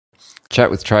Chat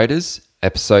with Traders,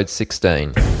 episode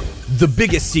 16. The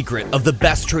biggest secret of the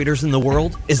best traders in the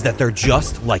world is that they're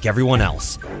just like everyone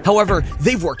else. However,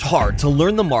 they've worked hard to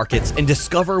learn the markets and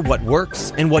discover what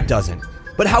works and what doesn't.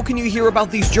 But how can you hear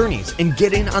about these journeys and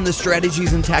get in on the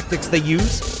strategies and tactics they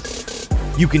use?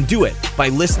 You can do it by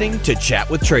listening to Chat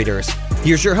with Traders.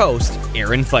 Here's your host,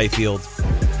 Aaron Fifield.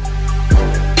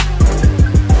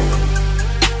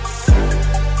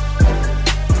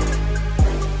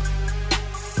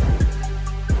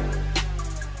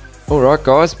 Alright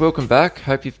guys, welcome back.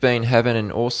 Hope you've been having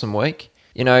an awesome week.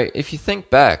 You know, if you think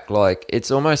back, it's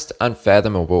almost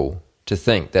unfathomable to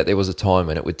think that there was a time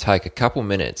when it would take a couple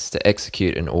minutes to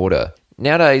execute an order.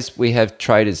 Nowadays, we have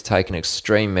traders taking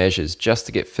extreme measures just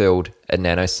to get filled a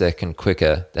nanosecond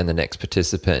quicker than the next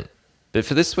participant. But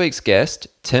for this week's guest,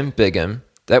 Tim Biggam,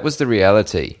 that was the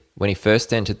reality when he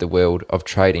first entered the world of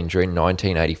trading during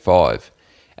 1985.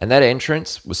 And that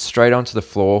entrance was straight onto the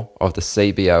floor of the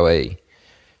CBOE.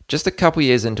 Just a couple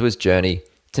years into his journey,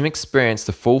 Tim experienced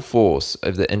the full force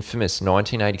of the infamous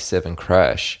 1987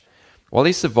 crash. While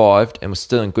he survived and was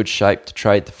still in good shape to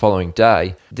trade the following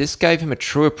day, this gave him a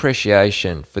true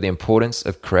appreciation for the importance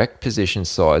of correct position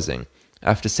sizing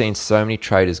after seeing so many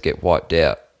traders get wiped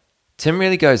out. Tim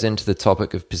really goes into the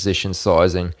topic of position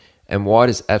sizing and why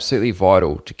it is absolutely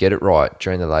vital to get it right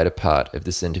during the later part of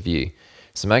this interview,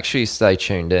 so make sure you stay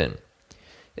tuned in.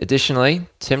 Additionally,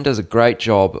 Tim does a great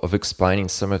job of explaining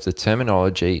some of the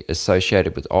terminology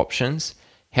associated with options,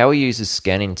 how he uses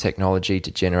scanning technology to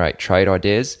generate trade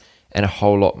ideas, and a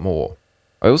whole lot more.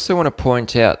 I also want to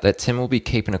point out that Tim will be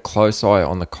keeping a close eye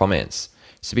on the comments,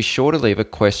 so be sure to leave a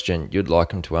question you'd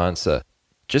like him to answer.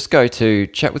 Just go to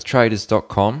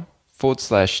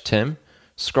chatwithtraders.com/Tim,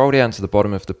 scroll down to the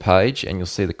bottom of the page and you'll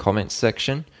see the comments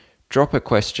section. Drop a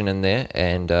question in there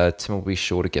and Tim will be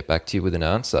sure to get back to you with an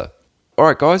answer.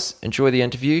 Alright guys, enjoy the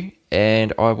interview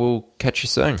and I will catch you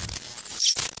soon.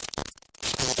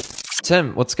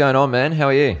 Tim, what's going on, man? How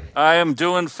are you? I am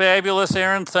doing fabulous,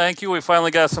 Aaron. Thank you. We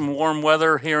finally got some warm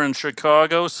weather here in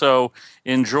Chicago, so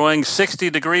enjoying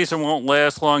 60 degrees and won't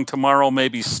last long. Tomorrow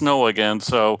maybe snow again,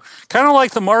 so kind of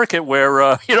like the market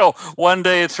where, one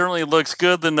day it certainly looks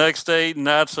good, the next day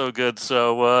not so good.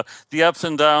 So the ups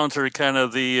and downs are kind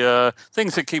of the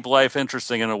things that keep life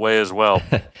interesting in a way as well.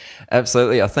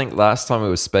 Absolutely. I think last time we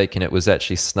were speaking, it was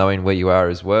actually snowing where you are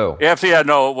as well. Yeah,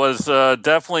 no, it was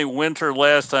definitely winter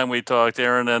last time we talked,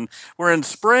 Aaron, and we're in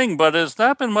spring, but it's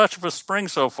not been much of a spring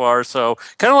so far. So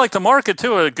kind of like the market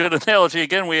too, a good analogy.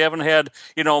 Again, we haven't had,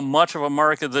 much of a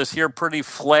market this year, pretty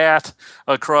flat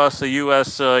across the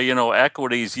U.S.,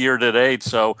 equities year to date.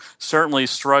 So certainly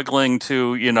struggling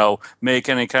to, make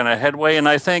any kind of headway. And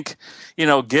I think,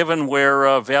 given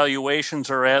where valuations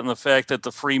are at and the fact that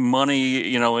the free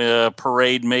money,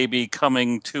 parade may be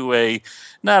coming to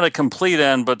not a complete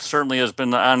end, but certainly has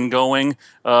been ongoing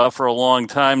for a long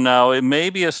time now. It may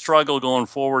be a struggle going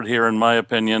forward here, in my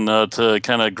opinion, to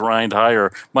kind of grind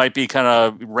higher. Might be kind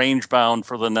of range bound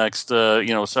for the next,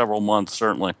 several months,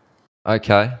 certainly.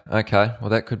 Okay. Well,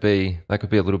 that could be a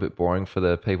little bit boring for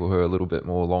the people who are a little bit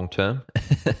more long term.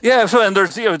 Yeah, so and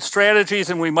there's strategies,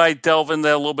 and we might delve into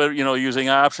that a little bit. Using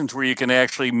options where you can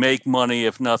actually make money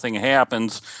if nothing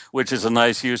happens, which is a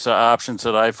nice use of options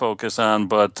that I focus on.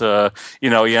 But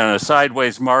in a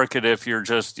sideways market, if you're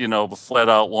just flat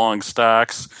out long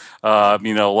stocks, a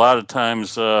lot of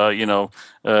times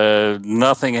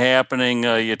nothing happening,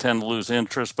 you tend to lose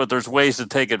interest, but there's ways to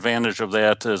take advantage of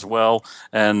that as well.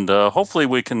 And hopefully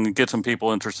we can get some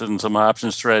people interested in some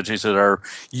option strategies that are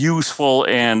useful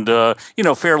and,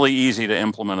 fairly easy to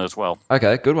implement as well.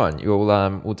 Okay, good one.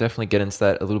 We'll definitely get into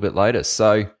that a little bit later.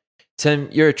 So, Tim,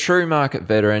 you're a true market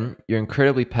veteran. You're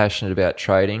incredibly passionate about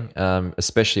trading,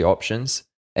 especially options.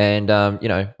 And,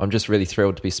 I'm just really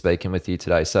thrilled to be speaking with you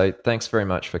today. So thanks very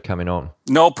much for coming on.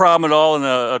 No problem at all. And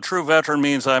a true veteran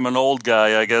means I'm an old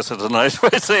guy, I guess it's a nice way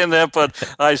of saying that. But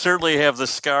I certainly have the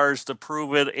scars to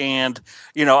prove it. And,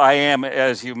 I am,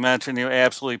 as you mentioned,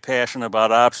 absolutely passionate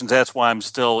about options. That's why I'm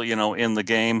still, in the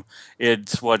game.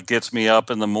 It's what gets me up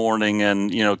in the morning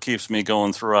and, keeps me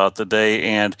going throughout the day.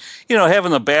 And,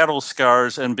 having the battle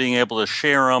scars and being able to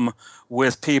share them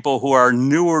with people who are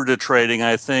newer to trading,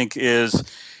 I think is,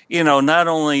 not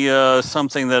only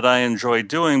something that I enjoy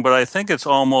doing, but I think it's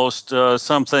almost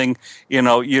something,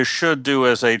 you should do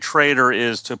as a trader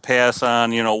is to pass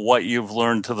on, what you've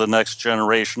learned to the next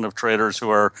generation of traders who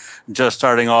are just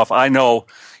starting off. I know,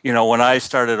 when I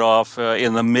started off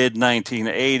in the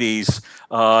mid-1980s,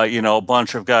 a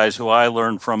bunch of guys who I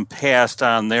learned from passed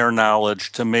on their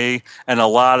knowledge to me, and a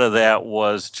lot of that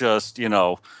was just,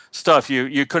 stuff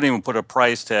you couldn't even put a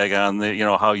price tag on.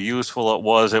 How useful it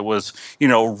was. It was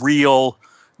real,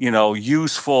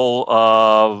 useful,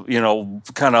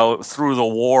 kind of through the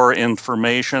war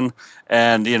information.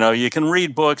 And, you can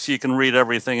read books, you can read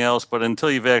everything else, but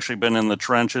until you've actually been in the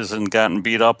trenches and gotten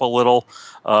beat up a little,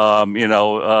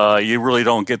 you really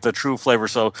don't get the true flavor.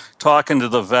 So talking to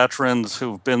the veterans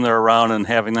who've been there around and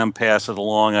having them pass it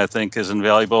along, I think is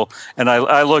invaluable. And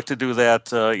I look to do that,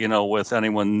 with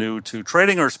anyone new to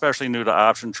trading or especially new to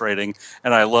option trading.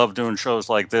 And I love doing shows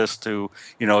like this to,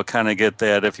 kind of get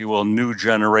that, if you will, new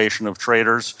generation of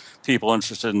traders, people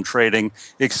interested in trading,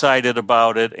 excited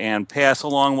about it, and pass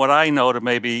along what I know to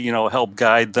maybe, help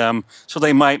guide them so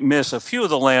they might miss a few of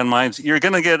the landmines. You're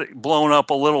going to get blown up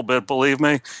a little bit, believe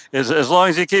me, as long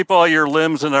as you keep all your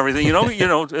limbs and everything.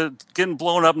 Getting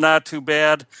blown up not too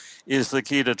bad is the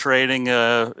key to trading,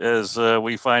 as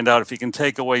we find out. If you can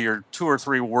take away your 2 or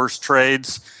 3 worst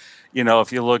trades,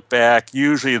 if you look back,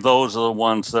 usually those are the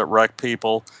ones that wreck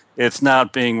people. It's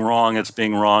not being wrong, it's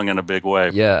being wrong in a big way.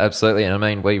 Yeah, absolutely. And I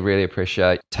mean, we really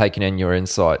appreciate taking in your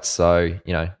insights. So,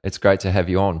 it's great to have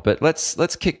you on. But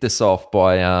let's kick this off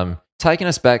by taking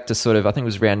us back to sort of, I think it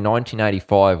was around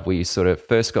 1985 where you sort of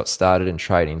first got started in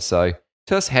trading. So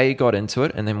tell us how you got into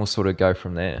it, and then we'll sort of go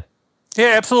from there.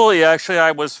 Yeah, absolutely. Actually,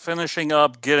 I was finishing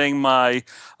up getting my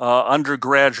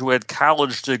undergraduate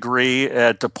college degree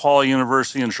at DePaul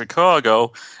University in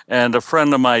Chicago, and a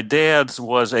friend of my dad's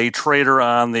was a trader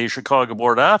on the Chicago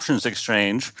Board Options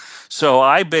Exchange. So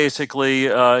I basically,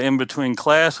 in between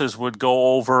classes, would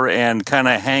go over and kind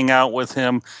of hang out with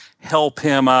him, help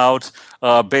him out,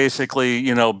 basically,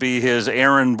 be his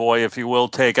errand boy, if you will,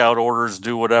 take out orders,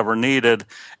 do whatever needed.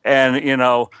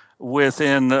 And,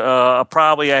 within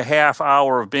probably a half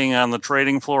hour of being on the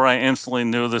trading floor, I instantly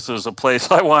knew this is a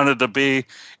place I wanted to be.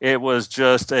 It was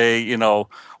just a,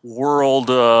 world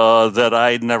that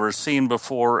I'd never seen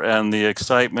before, and the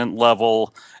excitement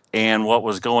level and what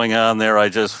was going on there, I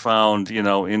just found,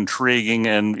 intriguing.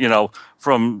 And,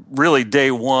 from really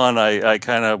day one, I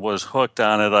kind of was hooked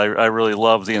on it. I really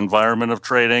love the environment of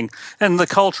trading and the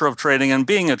culture of trading and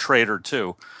being a trader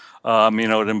too.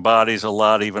 It embodies a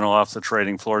lot even off the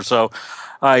trading floor. So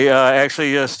I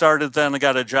actually started then. I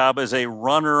got a job as a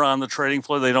runner on the trading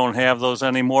floor. They don't have those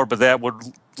anymore, but that would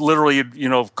literally,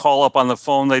 call up on the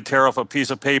phone. They'd tear off a piece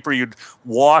of paper. You'd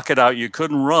walk it out. You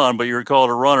couldn't run, but you were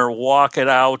called a runner. Walk it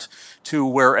out to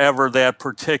wherever that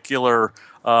particular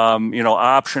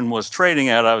option was trading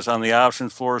at. I was on the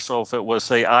options floor, so if it was,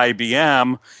 say,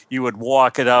 IBM, you would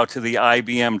walk it out to the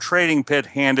IBM trading pit,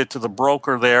 hand it to the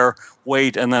broker there,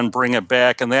 wait, and then bring it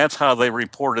back, and that's how they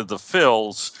reported the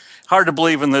fills. Hard to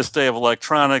believe in this day of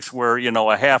electronics where,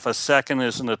 a half a second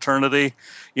is an eternity.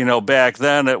 Back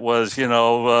then it was,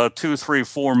 2, 3,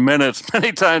 4 minutes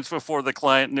many times before the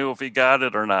client knew if he got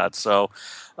it or not. So,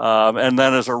 and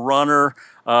then as a runner,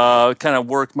 kind of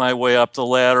worked my way up the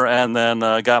ladder, and then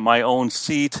got my own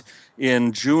seat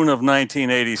in June of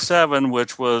 1987,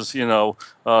 which was,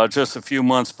 just a few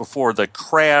months before the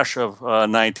crash of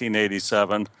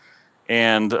 1987.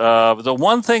 And the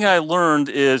one thing I learned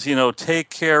is, take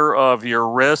care of your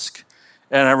risk,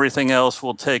 and everything else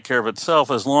will take care of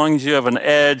itself. As long as you have an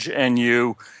edge and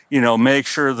you make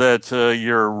sure that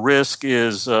your risk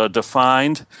is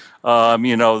defined.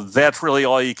 That's really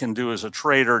all you can do as a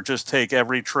trader. Just take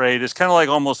every trade. It's kind of like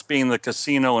almost being the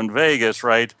casino in Vegas,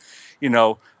 right?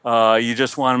 You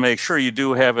just want to make sure you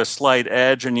do have a slight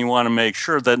edge, and you want to make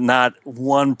sure that not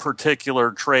one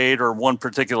particular trade or one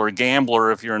particular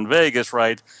gambler, if you're in Vegas,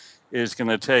 right, is going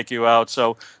to take you out.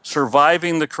 So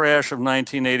surviving the crash of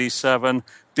 1987,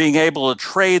 being able to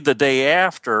trade the day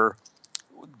after,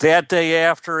 that day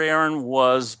after, Aaron,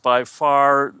 was by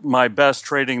far my best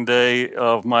trading day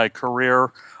of my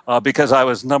career because I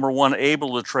was, number one,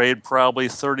 able to trade. Probably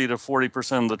 30 to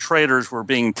 40% of the traders were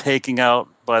being taken out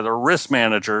by the risk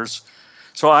managers.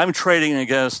 So I'm trading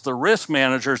against the risk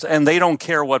managers, and they don't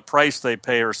care what price they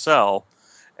pay or sell.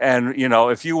 And,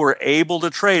 if you were able to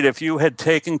trade, if you had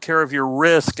taken care of your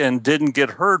risk and didn't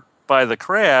get hurt by the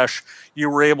crash, you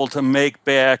were able to make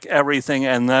back everything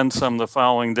and then some the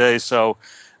following day. So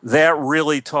that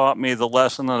really taught me the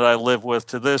lesson that I live with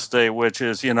to this day, which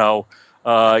is,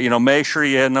 make sure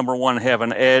you, number one, have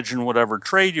an edge in whatever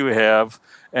trade you have.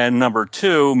 And number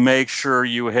two, make sure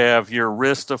you have your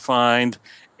risk defined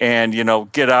and,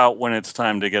 get out when it's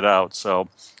time to get out. So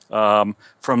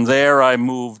from there, I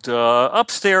moved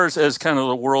upstairs as kind of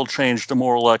the world changed to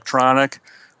more electronic.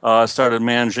 Started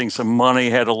managing some money,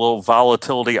 had a little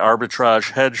volatility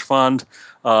arbitrage hedge fund.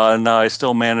 Now I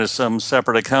still manage some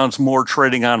separate accounts, more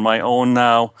trading on my own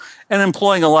now, and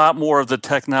employing a lot more of the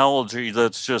technology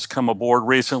that's just come aboard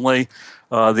recently.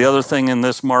 The other thing in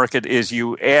this market is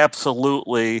you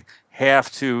absolutely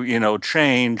have to,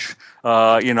 change.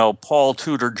 Paul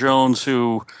Tudor Jones,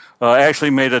 who actually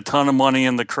made a ton of money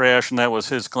in the crash, and that was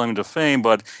his claim to fame.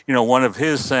 But, one of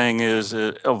his saying is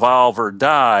evolve or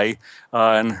die.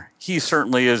 And he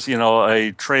certainly is,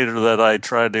 a trader that I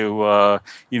try to,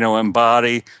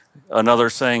 embody. Another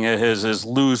saying of his is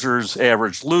losers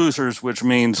average losers, which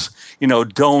means,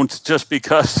 don't, just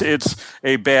because it's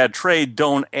a bad trade,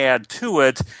 don't add to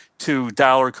it to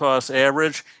dollar cost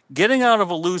average. Getting out of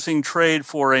a losing trade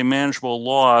for a manageable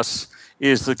loss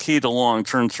is the key to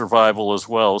long-term survival as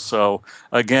well. So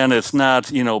again, it's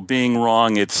not, being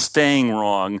wrong, it's staying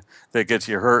wrong that gets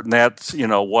you hurt. And that's,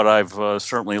 what I've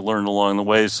certainly learned along the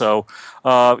way. So,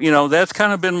 that's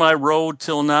kind of been my road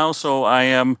till now. So I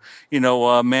am,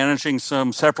 managing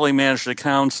some separately managed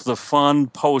accounts, the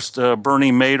fund post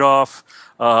Bernie Madoff.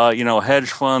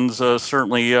 Hedge funds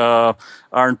certainly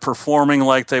aren't performing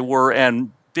like they were.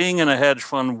 And being in a hedge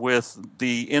fund with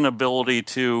the inability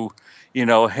to,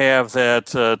 have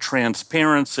that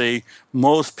transparency,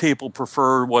 most people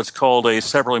prefer what's called a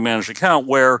separately managed account,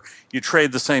 where you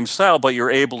trade the same style, but you're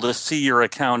able to see your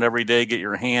account every day, get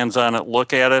your hands on it,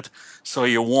 look at it. So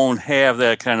you won't have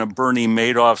that kind of Bernie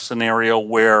Madoff scenario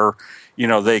where,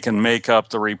 they can make up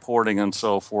the reporting and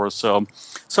so forth. So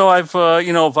I've,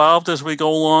 evolved as we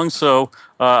go along. So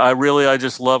I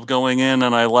just love going in,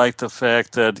 and I like the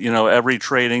fact that, every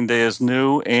trading day is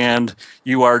new and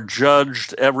you are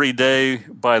judged every day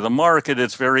by the market.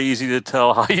 It's very easy to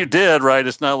tell how you did, right?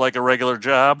 It's not like a regular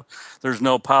job. There's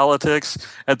no politics.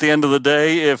 At the end of the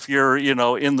day, if you're,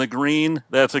 in the green,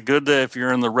 that's a good day. If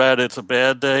you're in the red, it's a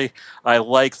bad day. I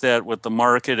like that with the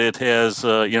market. It has,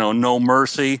 no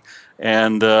mercy.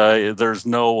 And there's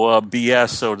no BS,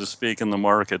 so to speak, in the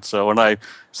market. So, and I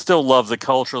still love the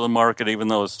culture of the market, even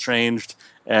though it's changed.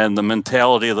 And the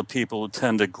mentality of the people who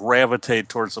tend to gravitate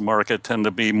towards the market tend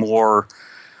to be more,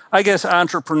 I guess,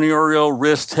 entrepreneurial,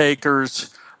 risk takers,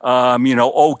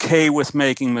 okay with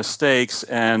making mistakes.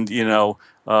 And,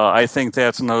 I think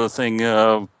that's another thing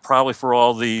probably for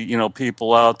all the,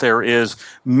 people out there is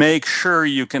make sure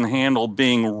you can handle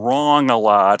being wrong a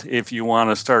lot if you want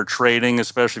to start trading,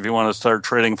 especially if you want to start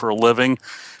trading for a living,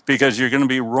 because you're going to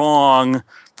be wrong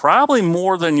probably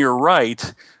more than you're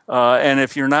right. And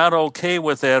if you're not okay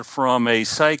with that from a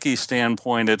psyche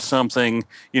standpoint, it's something,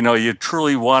 you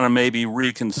truly want to maybe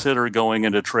reconsider going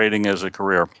into trading as a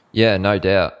career. Yeah, no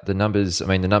doubt. The numbers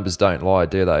don't lie,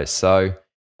 do they? So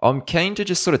I'm keen to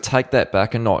just sort of take that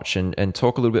back a notch and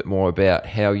talk a little bit more about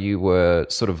how you were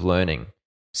sort of learning.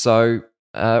 So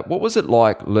what was it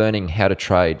like learning how to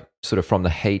trade sort of from the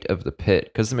heat of the pit?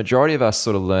 Because the majority of us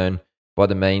sort of learn by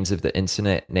the means of the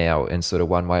internet now in sort of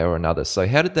one way or another. So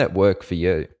how did that work for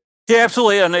you? Yeah,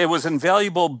 absolutely. And it was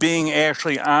invaluable being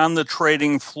actually on the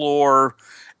trading floor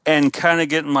and kind of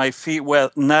getting my feet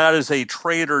wet, not as a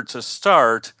trader to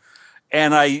start.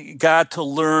 And I got to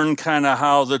learn kind of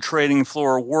how the trading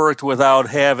floor worked without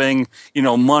having,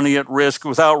 money at risk,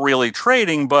 without really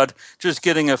trading, but just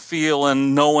getting a feel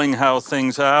and knowing how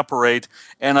things operate.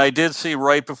 And I did see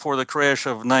right before the crash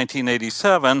of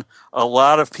 1987, a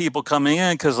lot of people coming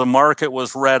in because the market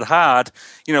was red hot,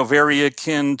 very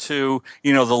akin to,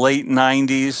 the late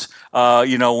 90s,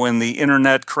 when the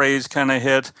internet craze kind of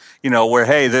hit, where,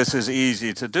 hey, this is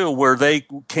easy to do, where they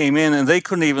came in and they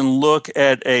couldn't even look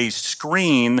at a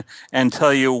screen and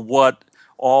tell you what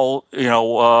all,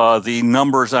 the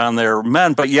numbers on there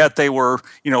meant, but yet they were,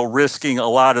 risking a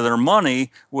lot of their money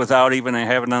without even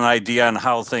having an idea on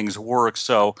how things work.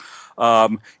 So,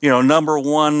 number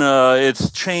one,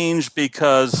 it's changed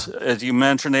because, as you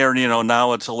mentioned there,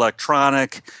 now it's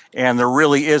electronic and there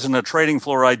really isn't a trading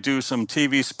floor. I do some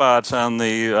TV spots on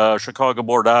the Chicago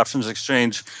Board Options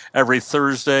Exchange every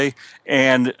Thursday.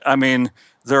 And I mean,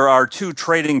 there are 2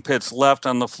 trading pits left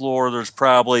on the floor. There's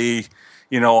probably,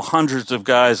 hundreds of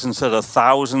guys instead of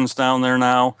thousands down there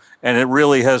now. And it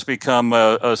really has become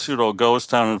a pseudo ghost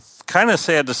town. Kind of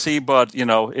sad to see, but,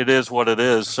 it is what it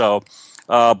is. So,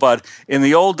 but in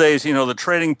the old days, the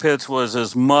trading pits was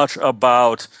as much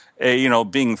about,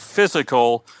 being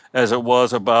physical as it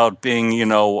was about being,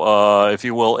 if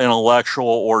you will, intellectual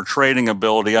or trading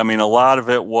ability. I mean, a lot of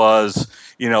it was,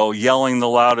 yelling the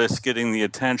loudest, getting the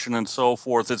attention and so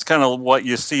forth. It's kind of what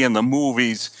you see in the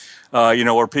movies,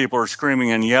 where people are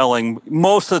screaming and yelling.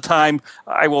 Most of the time,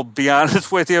 I will be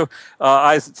honest with you,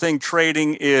 I think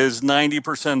trading is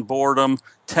 90% boredom,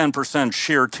 10%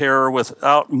 sheer terror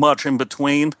without much in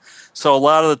between. So a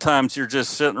lot of the times you're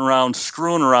just sitting around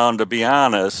screwing around, to be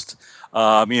honest.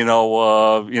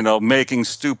 Making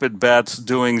stupid bets,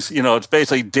 doing, it's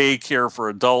basically daycare for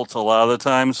adults a lot of the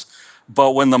times.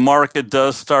 But when the market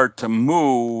does start to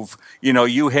move,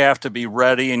 you have to be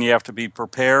ready and you have to be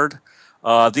prepared.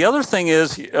 The other thing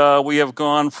is we have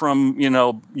gone from,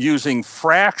 using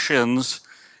fractions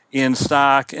in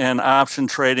stock and option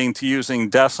trading to using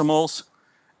decimals.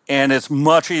 And it's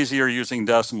much easier using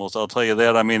decimals. I'll tell you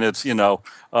that. I mean, it's, there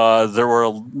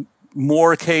were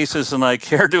more cases than I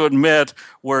care to admit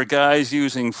where guys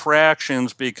using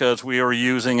fractions because we were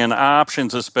using in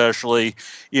options, especially,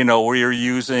 we are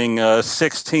using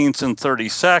 16ths and 30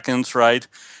 seconds, right?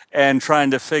 And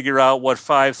trying to figure out what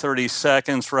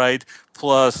 5/32, right,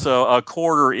 plus a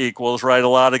quarter equals, right? A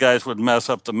lot of guys would mess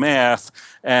up the math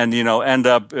and, end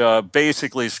up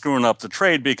basically screwing up the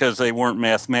trade because they weren't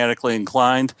mathematically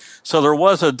inclined. So there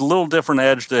was a little different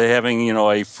edge to having,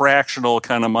 a fractional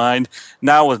kind of mind.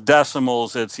 Now with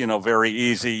decimals, it's, very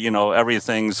easy.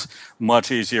 Everything's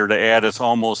much easier to add. It's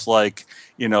almost like,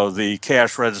 the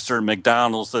cash register at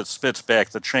McDonald's that spits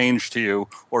back the change to you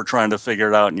or trying to figure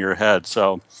it out in your head.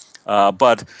 So,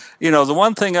 but, the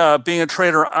one thing, being a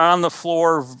trader on the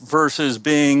floor versus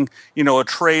being, a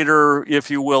trader, if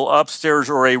you will,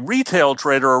 upstairs, or a retail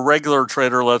trader, a regular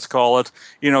trader, let's call it,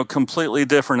 completely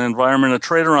different environment. A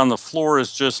trader on the floor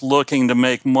is just looking to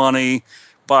make money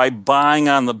by buying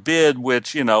on the bid,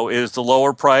 which, is the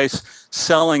lower price,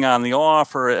 selling on the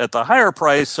offer at the higher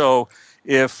price. So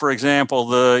if, for example,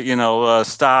 the,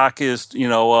 stock is,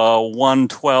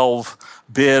 112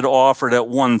 bid offered at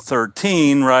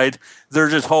 113, right? They're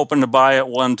just hoping to buy at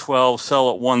 112, sell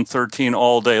at 113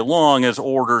 all day long as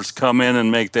orders come in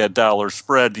and make that dollar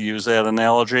spread, to use that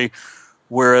analogy.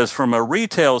 Whereas from a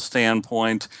retail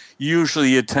standpoint, usually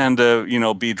you tend to,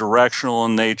 be directional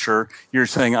in nature. You're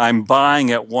saying, I'm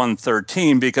buying at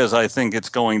 113 because I think it's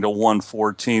going to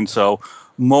 114. So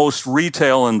most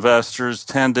retail investors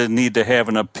tend to need to have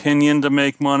an opinion to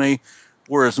make money.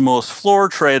 Whereas most floor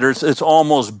traders, it's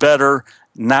almost better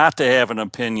not to have an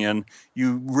opinion.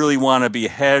 You really want to be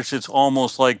hedged. It's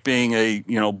almost like being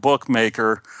a,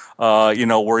 bookmaker,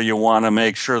 where you want to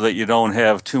make sure that you don't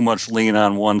have too much lean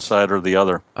on one side or the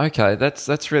other. Okay,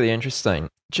 that's really interesting.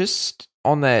 Just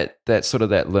on that sort of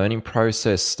that learning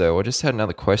process still, I just had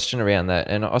another question around that.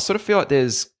 And I sort of feel like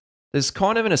there's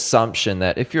kind of an assumption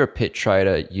that if you're a pit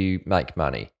trader, you make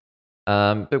money.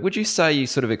 But would you say you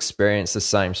sort of experience the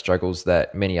same struggles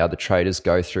that many other traders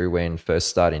go through when first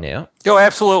starting out? Oh,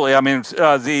 absolutely. I mean,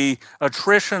 the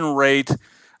attrition rate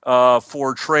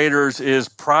for traders is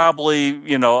probably,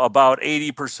 about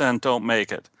 80% don't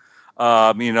make it.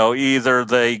 Either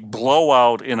they blow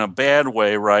out in a bad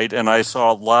way, right? And I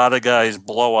saw a lot of guys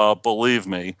blow out, believe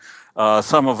me.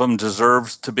 Some of them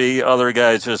deserves to be. Other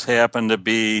guys just happen to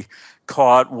be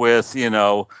caught with,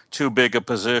 too big a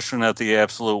position at the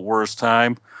absolute worst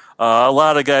time. A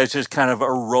lot of guys just kind of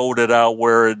eroded out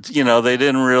where, they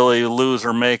didn't really lose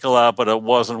or make a lot, but it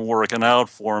wasn't working out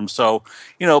for them. So,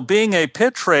 being a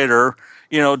pit trader,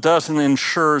 doesn't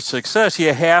ensure success.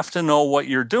 You have to know what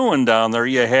you're doing down there.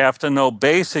 You have to know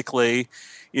basically,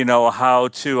 how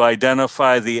to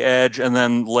identify the edge and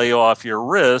then lay off your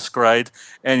risk, right?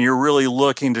 And you're really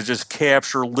looking to just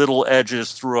capture little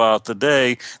edges throughout the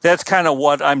day. That's kind of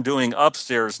what I'm doing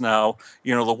upstairs now.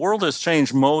 The world has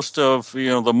changed. Most of,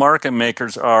 the market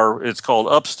makers it's called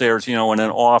upstairs, in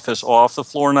an office off the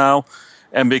floor now.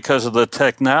 And because of the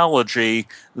technology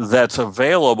that's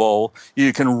available,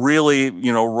 you can really,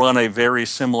 run a very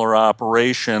similar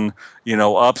operation,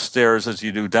 upstairs as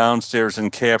you do downstairs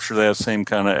and capture that same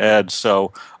kind of edge.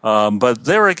 So, but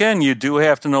there again, you do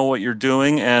have to know what you're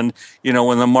doing. And,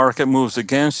 when the market moves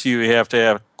against you, you have to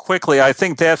have quickly. I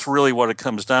think that's really what it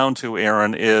comes down to,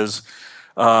 Aaron, is,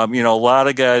 a lot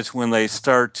of guys, when they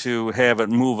start to have it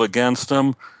move against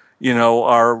them,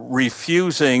 are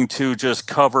refusing to just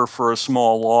cover for a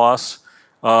small loss.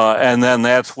 And then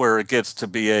that's where it gets to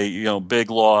be a,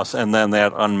 big loss and then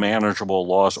that unmanageable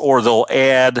loss. Or they'll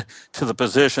add to the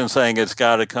position saying it's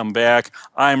got to come back.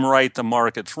 I'm right, the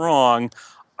market's wrong.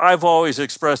 I've always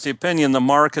expressed the opinion the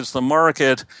market's the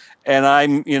market, and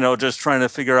I'm, just trying to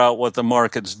figure out what the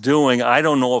market's doing. I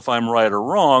don't know if I'm right or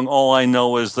wrong. All I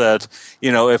know is that,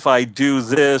 if I do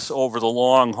this over the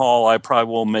long haul, I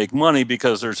probably will make money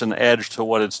because there's an edge to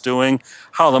what it's doing.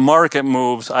 How the market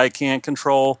moves, I can't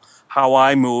control. How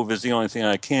I move is the only thing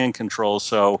I can control.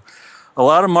 So a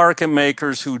lot of market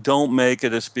makers who don't make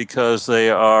it is because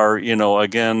they are,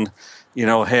 again,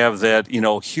 have that,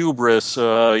 hubris,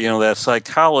 that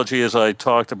psychology, as I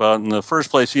talked about in the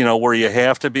first place, where you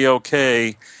have to be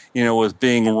okay, with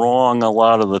being wrong a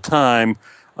lot of the time,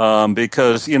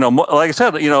 because, like I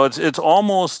said, it's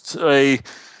almost a,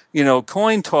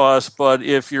 coin toss, but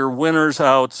if your winners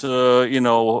weigh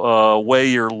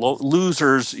your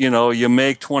losers, you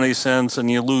make 20 cents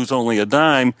and you lose only a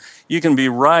dime, you can be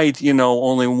right,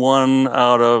 only one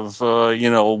out of,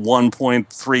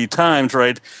 1.3 times,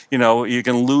 right? You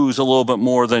can lose a little bit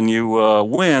more than you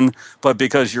win, but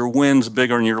because your win's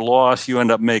bigger than your loss, you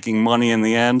end up making money in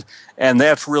the end. And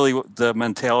that's really the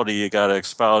mentality you got to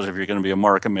espouse if you're going to be a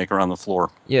market maker on the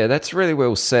floor. Yeah, that's really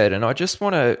well said. And I just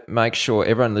want to make sure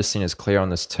everyone listening is clear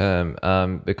on this term,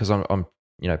 because I'm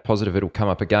positive it'll come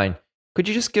up again. Could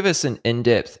you just give us an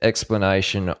in-depth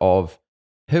explanation of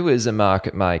who is a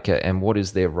market maker and what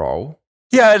is their role?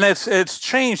 Yeah, and it's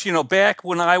changed. Back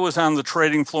when I was on the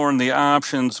trading floor in the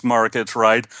options markets,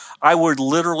 right, I would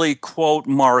literally quote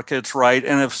markets, right,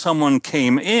 and if someone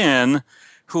came in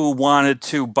who wanted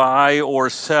to buy or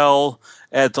sell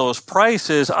at those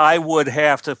prices, I would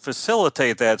have to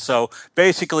facilitate that. So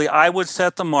basically, I would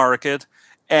set the market,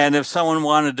 and if someone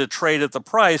wanted to trade at the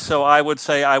price, so I would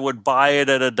say I would buy it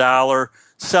at $1,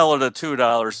 sell it at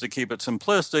 $2 to keep it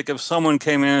simplistic. If someone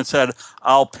came in and said,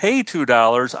 I'll pay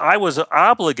 $2, I was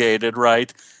obligated,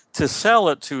 right, to sell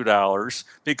at $2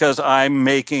 because I'm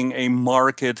making a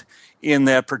market in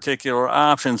that particular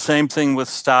option. Same thing with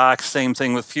stocks, same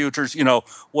thing with futures,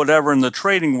 whatever in the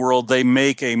trading world, they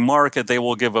make a market, they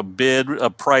will give a bid,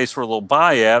 a price where they'll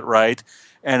buy at, right?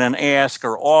 And an ask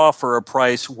or offer a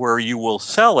price where you will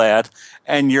sell at,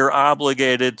 and you're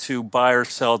obligated to buy or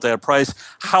sell at that price.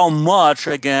 How much,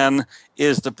 again,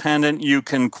 is dependent. You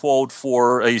can quote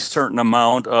for a certain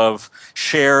amount of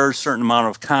shares, certain amount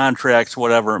of contracts,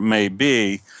 whatever it may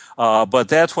be. But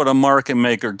that's what a market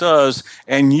maker does.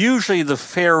 And usually the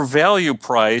fair value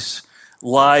price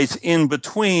lies in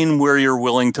between where you're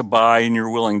willing to buy and you're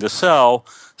willing to sell.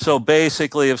 So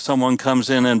basically, if someone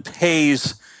comes in and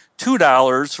pays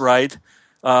 $2, right,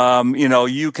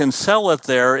 you can sell it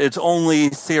there. It's only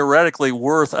theoretically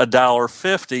worth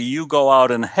 $1.50. You go out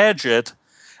and hedge it,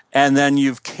 and then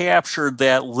you've captured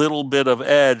that little bit of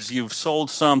edge. You've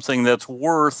sold something that's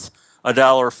worth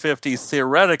 $1.50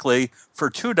 theoretically for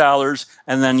 $2,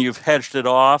 and then you've hedged it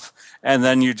off, and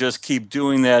then you just keep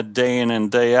doing that day in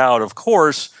and day out. Of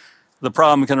course, the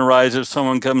problem can arise if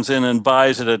someone comes in and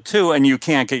buys it at $2 and you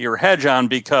can't get your hedge on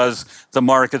because the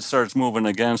market starts moving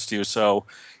against you. So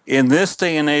in this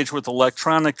day and age with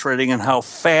electronic trading and how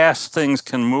fast things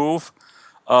can move,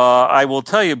 I will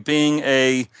tell you, being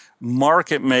a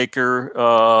market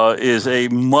maker is a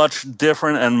much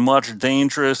different and much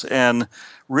dangerous and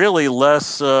really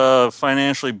less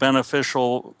financially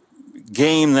beneficial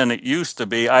game than it used to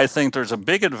be. I think there's a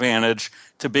big advantage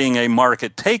to being a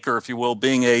market taker, if you will,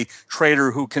 being a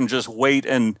trader who can just wait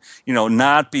and,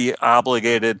 not be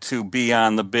obligated to be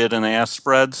on the bid and ask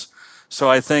spreads. So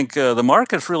I think the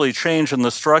market's really changed and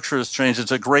the structure has changed.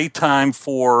 It's a great time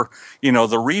for,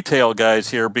 the retail guys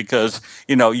here because,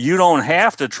 you don't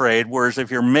have to trade. Whereas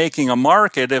if you're making a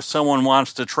market, if someone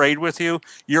wants to trade with you,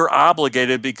 you're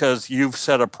obligated because you've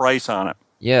set a price on it.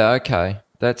 Yeah, okay.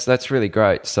 That's really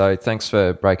great. So thanks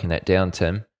for breaking that down,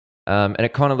 Tim. And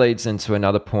it kind of leads into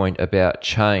another point about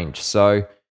change. So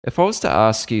if I was to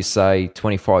ask you, say,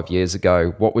 25 years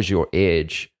ago, what was your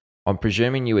edge? I'm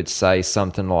presuming you would say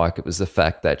something like it was the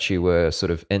fact that you were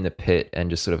sort of in the pit and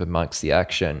just sort of amongst the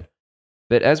action.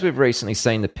 But as we've recently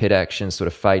seen the pit action sort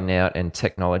of fading out and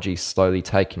technology slowly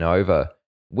taking over,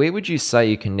 where would you say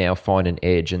you can now find an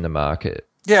edge in the market?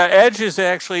 Yeah, edge is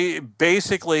actually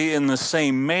basically in the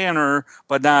same manner,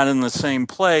 but not in the same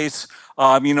place.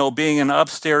 Being an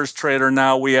upstairs trader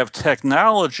now, we have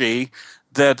technology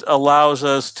that allows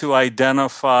us to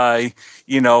identify,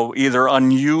 either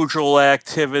unusual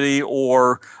activity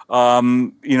or,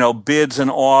 bids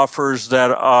and offers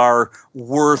that are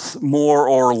worth more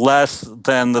or less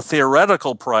than the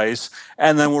theoretical price.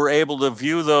 And then we're able to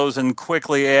view those and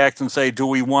quickly act and say, do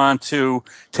we want to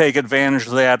take advantage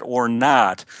of that or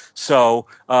not? So,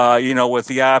 with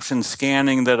the option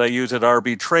scanning that I use at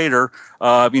RB Trader,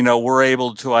 we're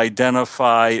able to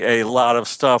identify a lot of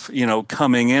stuff,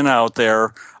 coming in out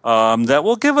there that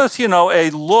will give us, a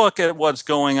look at what's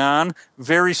going on,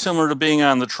 very similar to being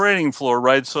on the trading floor,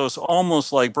 right? So it's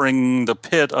almost like bringing the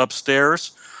pit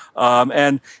upstairs.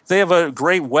 And they have a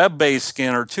great web-based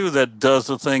scanner, too, that does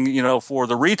the thing, for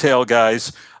the retail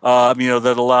guys,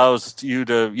 that allows you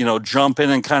to, jump in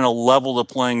and kind of level the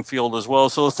playing field as well.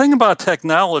 So the thing about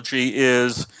technology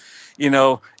is,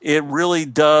 it really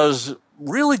does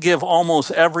really give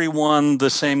almost everyone the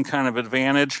same kind of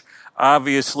advantage.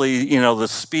 Obviously, the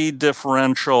speed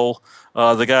differential,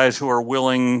 the guys who are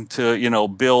willing to,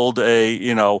 build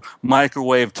a,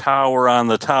 microwave tower on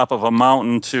the top of a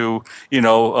mountain to, be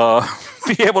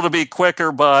able to be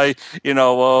quicker by, a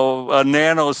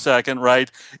nanosecond, right?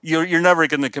 You're never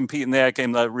going to compete in that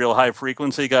game, the real high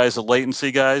frequency guys, the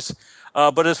latency guys.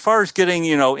 But as far as getting,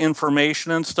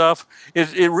 information and stuff,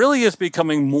 it really is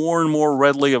becoming more and more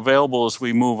readily available as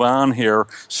we move on here.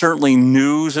 Certainly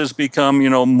news has become,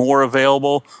 more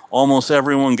available. Almost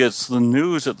everyone gets the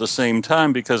news at the same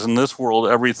time because in this world,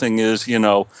 everything is,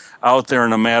 out there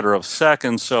in a matter of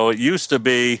seconds. So it used to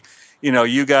be,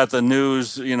 you got the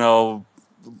news,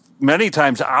 many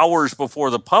times hours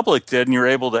before the public did, and you're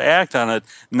able to act on it.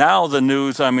 Now the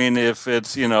news, if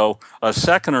it's, a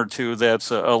second or two,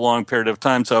 that's a long period of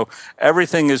time. So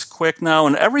everything is quick now,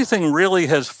 and everything really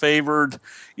has favored,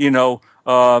 the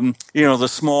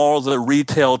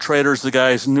retail traders, the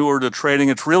guys newer to trading.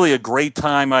 It's really a great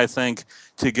time, I think,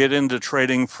 to get into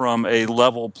trading from a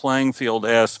level playing field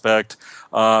aspect.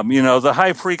 The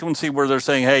high frequency where they're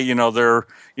saying, hey, they're,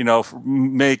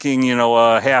 making,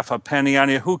 half a penny on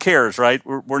you. Who cares, right?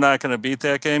 We're not going to beat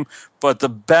that game. But the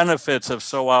benefits have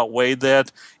so outweighed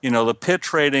that. The pit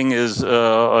trading is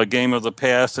a game of the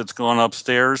past. It's gone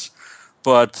upstairs.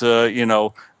 But,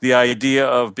 the idea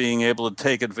of being able to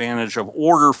take advantage of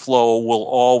order flow will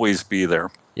always be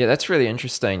there. Yeah, that's really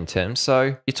interesting, Tim.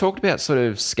 So you talked about sort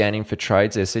of scanning for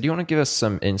trades there. So do you want to give us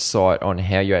some insight on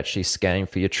how you're actually scanning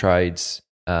for your trades,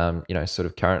 sort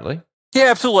of currently? Yeah,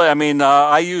 absolutely.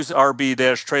 I use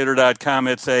rb-trader.com.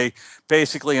 It's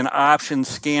basically an option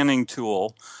scanning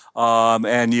tool.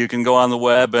 And you can go on the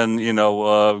web and,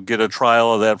 get a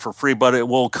trial of that for free, but it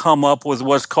will come up with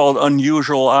what's called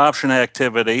unusual option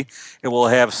activity. It will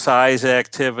have size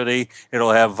activity.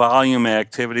 It'll have volume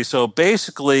activity. So it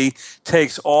basically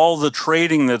takes all the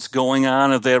trading that's going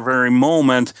on at that very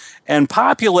moment and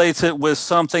populates it with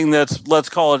something that's, let's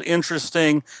call it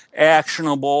interesting,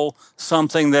 actionable,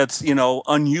 something that's,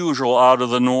 unusual, out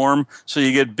of the norm. So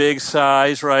you get big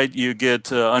size, right? You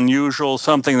get unusual,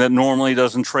 something that normally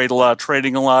doesn't trade a lot,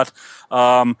 trading a lot.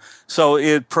 So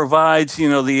it provides,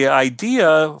 the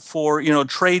idea for,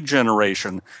 trade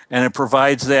generation, and it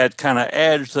provides that kind of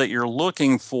edge that you're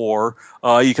looking for.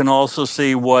 You can also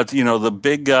see what, the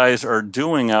big guys are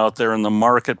doing out there in the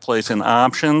marketplace in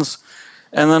options.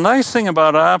 And the nice thing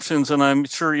about options, and I'm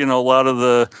sure, a lot of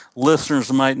the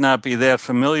listeners might not be that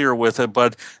familiar with it,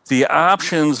 but the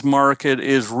options market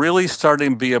is really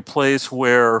starting to be a place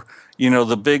where,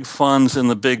 the big funds and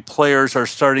the big players are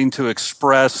starting to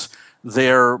express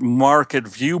their market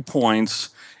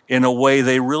viewpoints in a way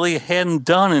they really hadn't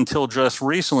done until just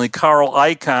recently. Carl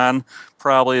Icahn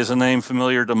probably is a name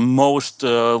familiar to most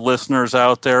listeners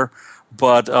out there.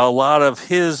 But a lot of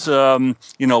his,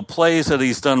 plays that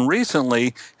he's done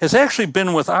recently has actually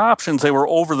been with options. They were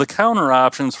over-the-counter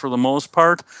options for the most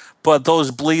part, but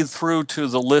those bleed through to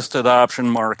the listed option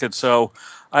market. So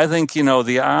I think,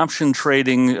 the option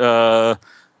trading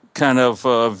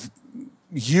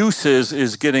uses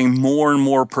is getting more and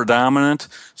more predominant.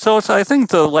 So it's, I think,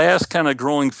 the last kind of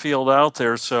growing field out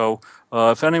there. So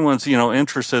if anyone's,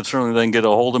 interested, certainly they can get a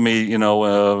hold of me,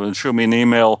 and shoot me an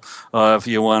email if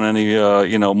you want any,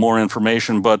 more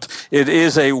information. But it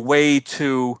is a way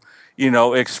to,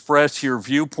 express your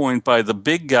viewpoint by the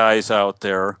big guys out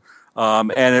there.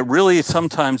 And it really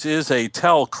sometimes is a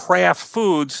tell. Kraft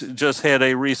Foods just had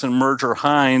a recent merger,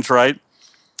 Heinz, right?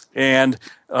 And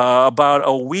about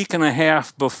a week and a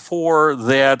half before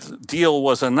that deal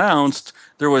was announced,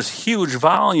 there was huge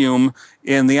volume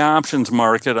in the options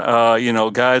market.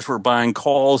 Guys were buying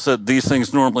calls that these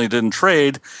things normally didn't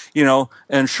trade,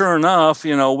 and sure enough,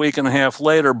 a week and a half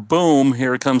later, boom,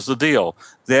 here comes the deal.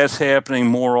 That's happening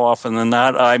more often than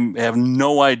not. I have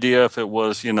no idea if it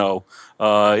was,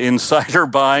 insider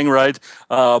buying, right?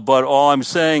 But all I'm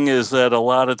saying is that a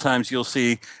lot of times you'll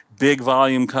see big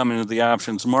volume come into the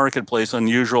options marketplace,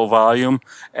 unusual volume,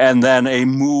 and then a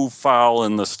move foul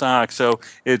in the stock. So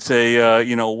it's a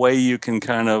way you can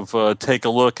kind of take a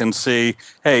look and see,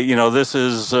 hey, this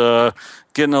is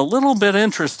getting a little bit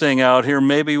interesting out here.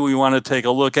 Maybe we want to take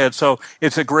a look at. So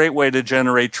it's a great way to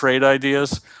generate trade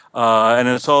ideas. And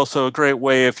it's also a great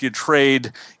way if you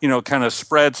trade, kind of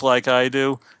spreads like I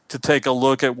do, to take a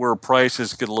look at where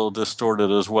prices get a little distorted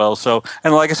as well. So,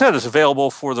 and like I said, it's available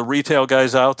for the retail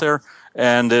guys out there,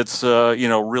 and it's,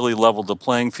 really leveled the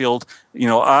playing field.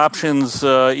 Options,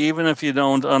 even if you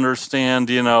don't understand,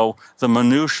 the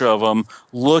minutia of them,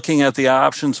 looking at the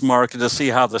options market to see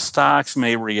how the stocks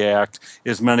may react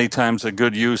is many times a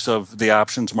good use of the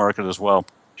options market as well.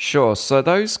 Sure. So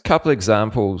those couple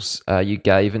examples you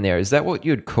gave in there, is that what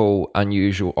you'd call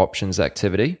unusual options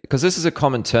activity? Because this is a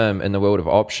common term in the world of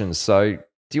options. So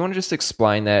do you want to just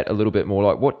explain that a little bit more?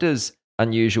 Like, what does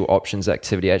unusual options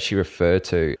activity actually refer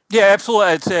to? Yeah, absolutely.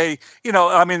 I'd say,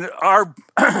 I mean, our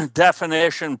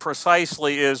definition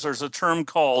precisely is there's a term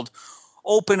called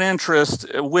open interest,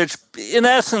 which in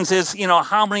essence is,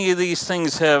 how many of these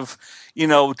things have,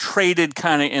 traded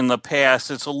kind of in the past.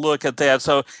 It's a look at that.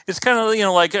 So it's kind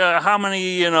of, like how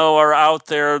many, are out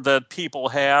there that people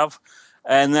have.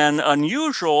 And then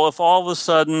unusual, if all of a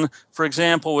sudden, for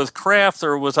example, with craft,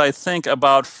 there was, I think,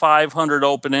 about 500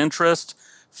 open interest,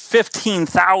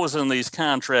 15,000 of these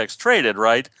contracts traded,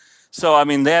 right? So, I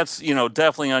mean, that's,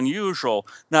 definitely unusual.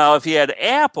 Now, if you had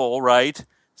Apple, right,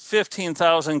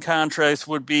 15,000 contracts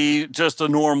would be just a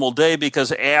normal day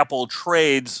because Apple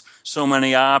trades so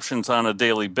many options on a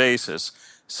daily basis.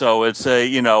 So it's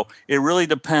it really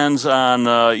depends on,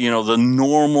 the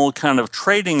normal kind of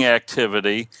trading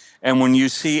activity. And when you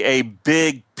see a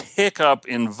big pickup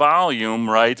in volume,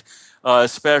 right,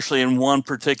 especially in one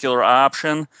particular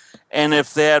option, and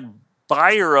if that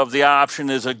buyer of the option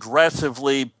is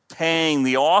aggressively paying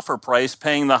the offer price,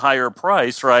 paying the higher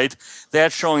price, right?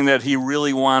 That's showing that he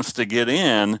really wants to get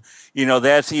in.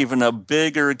 That's even a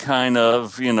bigger kind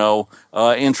of,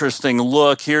 interesting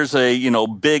look. Here's a,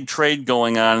 big trade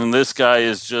going on, and this guy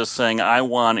is just saying, I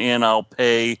want in, I'll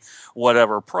pay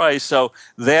whatever price. So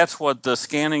that's what the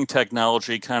scanning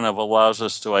technology kind of allows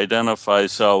us to identify.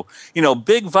 So,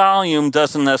 big volume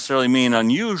doesn't necessarily mean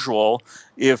unusual.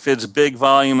 If it's big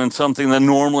volume and something that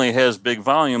normally has big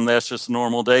volume, that's just a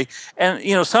normal day.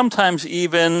 And, sometimes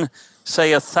even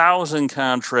say 1,000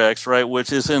 contracts, right,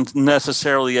 which isn't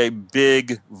necessarily a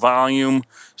big volume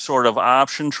sort of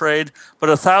option trade, but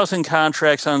 1,000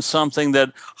 contracts on something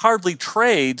that hardly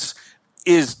trades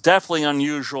is definitely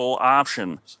unusual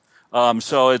options.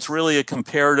 So it's really a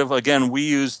comparative. Again, we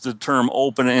use the term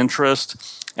open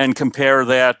interest and compare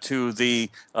that to the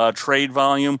trade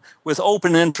volume. With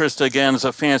open interest, again, is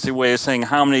a fancy way of saying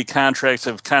how many contracts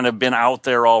have kind of been out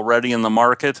there already in the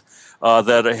market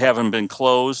that haven't been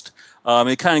closed.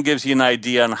 It kind of gives you an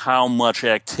idea on how much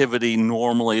activity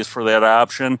normally is for that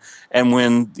option. And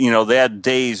when, that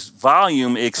day's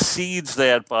volume exceeds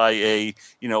that by a,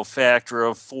 factor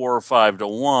of 4 or 5 to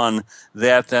 1,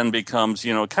 that then becomes,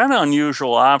 kind of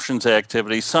unusual options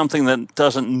activity, something that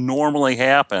doesn't normally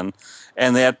happen.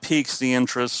 And that piques the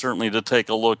interest, certainly, to take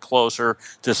a look closer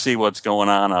to see what's going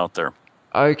on out there.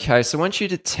 Okay, so once you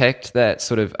detect that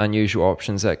sort of unusual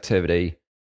options activity,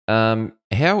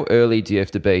 how early do you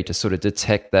have to be to sort of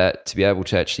detect that to be able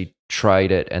to actually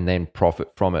trade it and then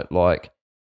profit from it? Like,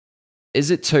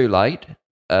 is it too late?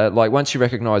 Like once you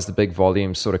recognize the big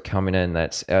volume sort of coming in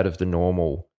that's out of the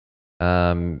normal,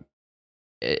 are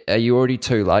you already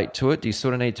too late to it? Do you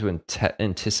sort of need to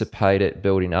anticipate it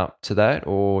building up to that?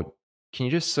 Or can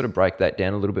you just sort of break that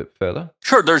down a little bit further?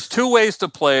 Sure, there's two ways to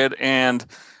play it, and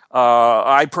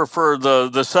I prefer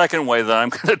the second way that I'm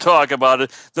going to talk about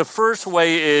it. The first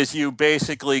way is you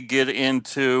basically get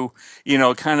into,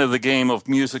 kind of the game of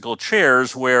musical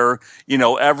chairs where,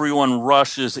 everyone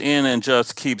rushes in and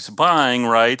just keeps buying,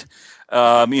 right?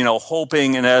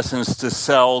 Hoping in essence to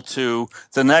sell to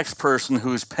the next person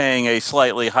who's paying a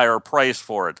slightly higher price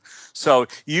for it. So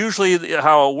usually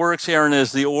how it works, Aaron,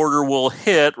 is the order will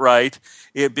hit, right?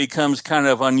 It becomes kind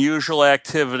of unusual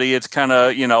activity. It's kind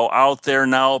of, out there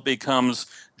now. It becomes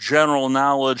general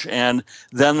knowledge. And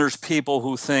then there's people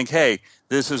who think, hey,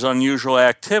 this is unusual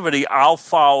activity. I'll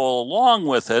follow along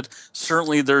with it.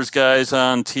 Certainly there's guys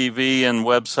on TV and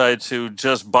websites who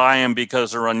just buy them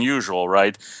because they're unusual,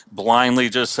 right? Blindly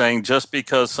just saying, just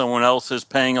because someone else is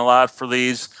paying a lot for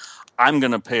these, I'm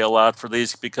going to pay a lot for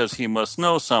these because he must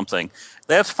know something.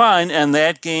 That's fine, and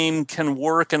that game can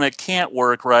work and it can't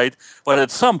work, right? But at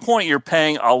some point, you're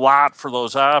paying a lot for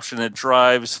those options. It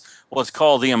drives what's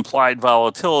called the implied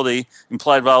volatility.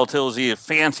 Implied volatility is a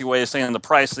fancy way of saying the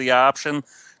price of the option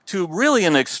to really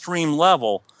an extreme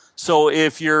level. So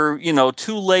if you're,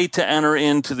 too late to enter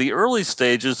into the early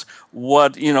stages,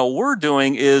 what, we're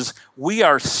doing is we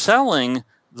are selling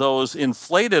those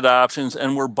inflated options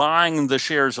and we're buying the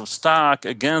shares of stock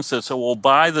against it. So we'll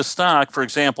buy the stock, for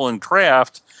example, in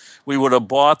Kraft, we would have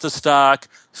bought the stock,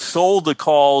 sold the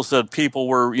calls that people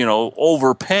were,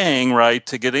 overpaying, right,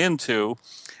 to get into,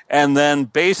 and then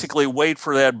basically wait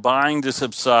for that buying to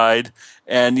subside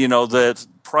and, that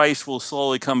price will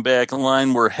slowly come back in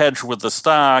line. We're hedged with the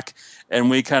stock and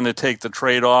we kind of take the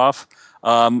trade off.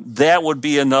 That would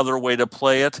be another way to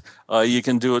play it. You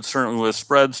can do it certainly with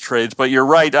spreads trades, but you're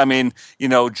right. I mean,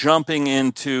 jumping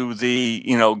into the,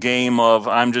 game of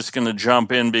I'm just going to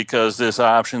jump in because this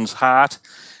option's hot.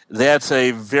 That's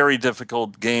a very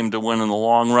difficult game to win in the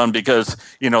long run because,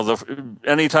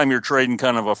 anytime you're trading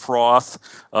kind of a froth,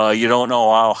 you don't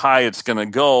know how high it's going to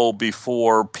go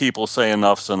before people say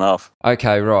enough's enough.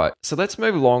 Okay, right. So let's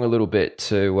move along a little bit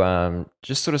to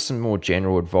just sort of some more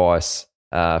general advice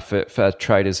for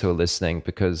traders who are listening,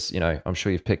 because, I'm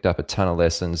sure you've picked up a ton of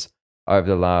lessons over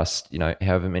the last,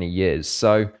 however many years.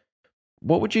 So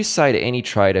what would you say to any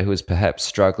trader who is perhaps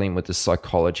struggling with the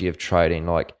psychology of trading?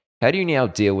 Like, how do you now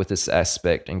deal with this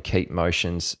aspect and keep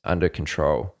motions under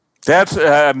control? That's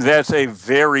a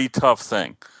very tough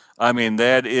thing. I mean,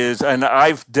 that is, and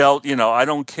I've dealt, I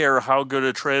don't care how good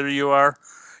a trader you are,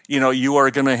 you are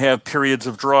going to have periods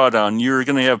of drawdown. You're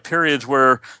going to have periods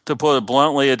where, to put it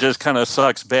bluntly, it just kind of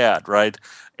sucks bad, right?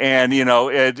 And,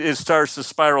 it starts to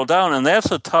spiral down, and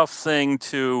that's a tough thing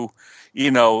to,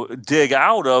 dig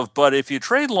out of. But if you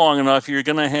trade long enough, you're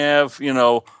going to have,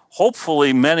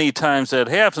 hopefully many times that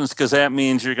happens, because that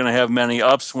means you're going to have many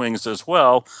upswings as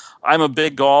well. I'm a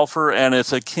big golfer, and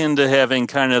it's akin to having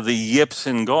kind of the yips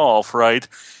in golf, right?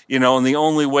 And the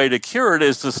only way to cure it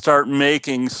is to start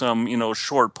making some,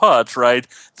 short putts, right?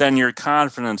 Then your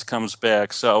confidence comes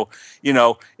back. So,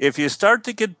 if you start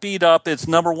to get beat up, it's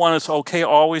number one, it's okay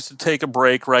always to take a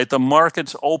break, right? The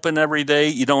market's open every day.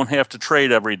 You don't have to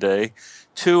trade every day.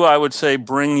 Two, I would say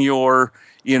bring your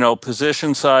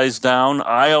position size down.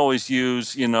 I always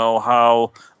use,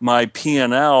 how my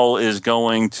P&L is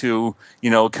going to,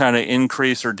 kind of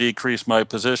increase or decrease my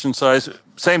position size.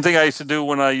 Same thing I used to do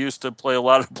when I used to play a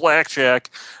lot of blackjack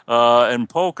and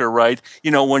poker, right?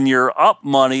 When you're up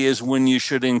money is when you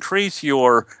should increase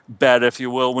your bet, if you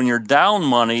will. When you're down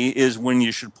money is when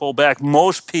you should pull back.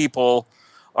 Most people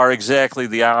are exactly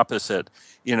the opposite,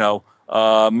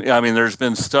 there's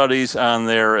been studies on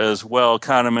there as well.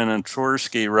 Kahneman and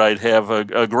Tversky, right, have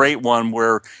a great one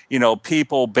where,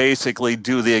 people basically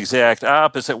do the exact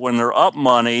opposite. When they're up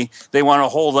money, they want to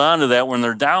hold on to that. When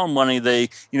they're down money, they,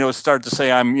 start to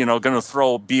say, I'm, going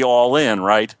to be all in,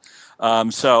 right?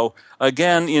 So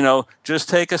again, just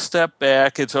take a step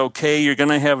back. It's okay. You're going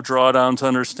to have drawdowns,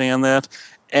 understand that.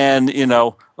 And,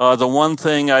 the one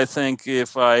thing I think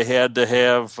if I had to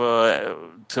have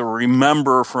to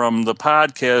remember from the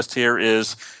podcast here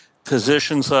is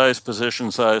position size,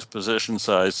 position size, position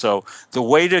size. So the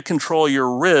way to control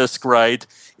your risk, right,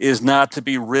 is not to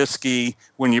be risky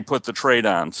when you put the trade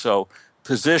on. So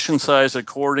position size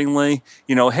accordingly,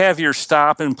 have your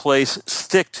stop in place,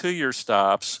 stick to your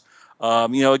stops.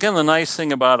 Again, the nice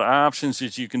thing about options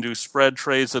is you can do spread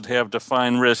trades that have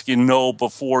defined risk,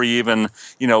 before you even,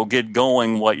 get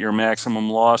going what your maximum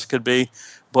loss could be.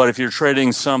 But if you're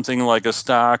trading something like a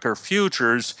stock or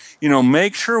futures,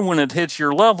 make sure when it hits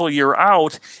your level, you're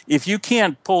out. If you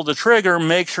can't pull the trigger,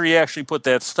 make sure you actually put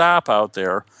that stop out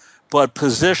there. But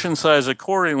position size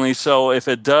accordingly, so if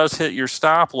it does hit your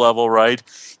stop level, right,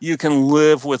 you can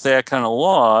live with that kind of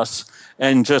loss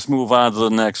and just move on to the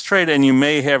next trade. And you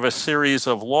may have a series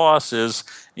of losses.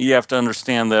 You have to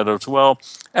understand that as well.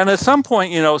 And at some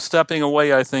point, stepping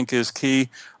away, I think, is key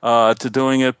to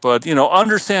doing it. But,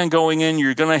 understand going in,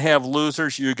 you're going to have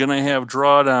losers. You're going to have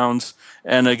drawdowns.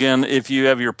 And again, if you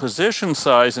have your position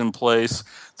size in place,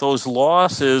 those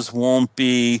losses won't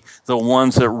be the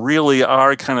ones that really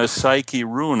are kind of psyche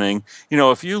ruining.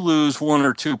 If you lose 1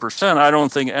 or 2%, I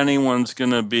don't think anyone's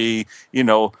going to be,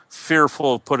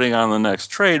 fearful of putting on the next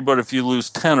trade. But if you lose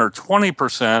 10 or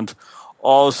 20%,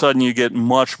 all of a sudden you get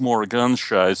much more gun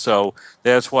shy. So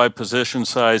that's why position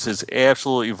size is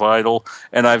absolutely vital.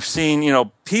 And I've seen,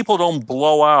 people don't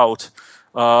blow out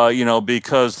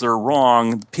because they're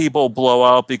wrong. People blow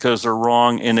out because they're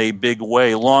wrong in a big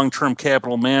way. Long-term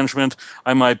capital management,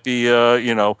 I might be,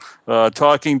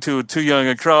 talking to too young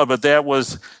a crowd, but that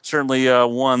was certainly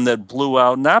one that blew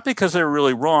out, not because they were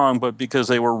really wrong, but because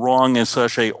they were wrong in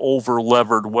such a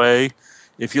over-levered way.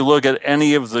 If you look at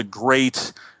any of the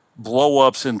great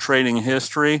blow-ups in trading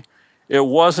history, it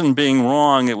wasn't being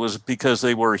wrong. It was because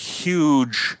they were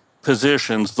huge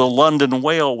positions. The London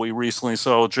whale we recently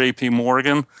saw, J.P.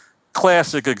 Morgan,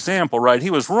 classic example, right?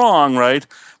 He was wrong, right?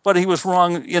 But he was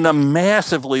wrong in a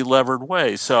massively levered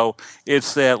way. So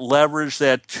it's that leverage,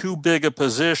 that too big a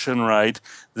position, right,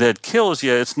 that kills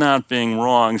you. It's not being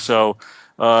wrong. So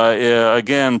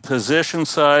again, position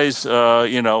size,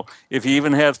 if you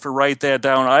even have to write that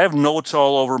down, I have notes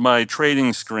all over my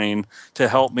trading screen to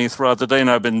help me throughout the day. And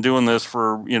I've been doing this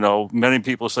for, many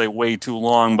people say way too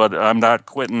long, but I'm not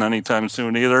quitting anytime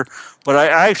soon either. But I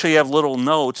actually have little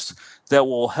notes that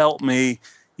will help me,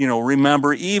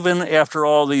 remember even after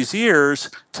all these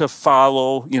years to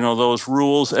follow, those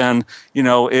rules. And,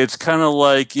 it's kind of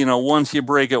like, once you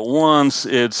break it once,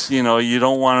 it's, you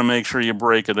don't want to make sure you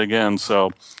break it again.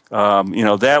 So,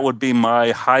 that would be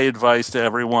my high advice to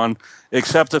everyone.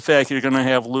 Accept the fact you're going to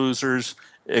have losers.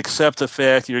 Accept the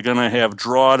fact you're going to have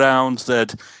drawdowns,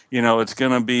 that, it's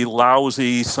going to be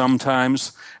lousy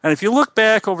sometimes. And if you look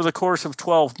back over the course of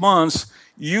 12 months,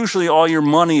 usually all your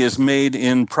money is made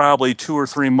in probably 2 or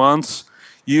 3 months.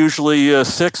 Usually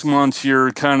 6 months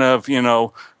you're kind of,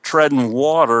 treading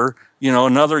water.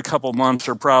 Another couple months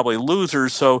are probably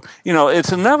losers. So,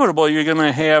 it's inevitable you're going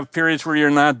to have periods where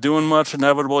you're not doing much.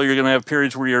 Inevitable you're going to have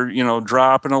periods where you're,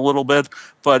 dropping a little bit.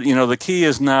 But, the key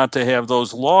is not to have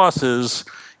those losses,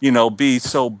 be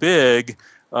so big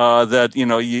that,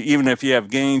 even if you have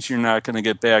gains, you're not going to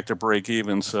get back to break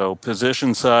even. So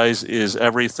position size is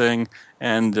everything.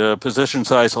 And position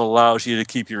size allows you to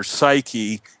keep your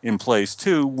psyche in place,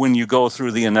 too, when you go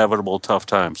through the inevitable tough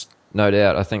times. No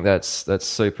doubt. I think that's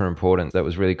super important. That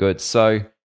was really good. So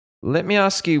let me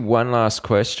ask you one last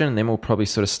question, and then we'll probably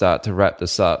sort of start to wrap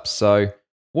this up. So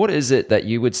what is it that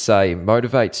you would say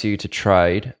motivates you to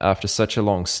trade after such a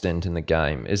long stint in the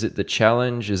game? Is it the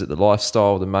challenge? Is it the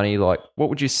lifestyle, the money? Like, what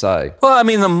would you say? Well, I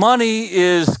mean, the money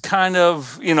is kind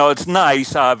of, it's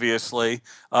nice, obviously,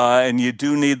 and you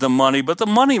do need the money, but the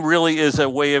money really is a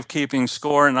way of keeping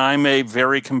score, and I'm a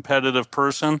very competitive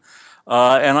person.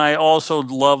 And I also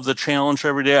love the challenge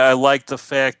every day. I like the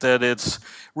fact that it's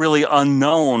really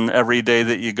unknown every day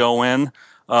that you go in.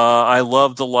 I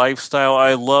love the lifestyle.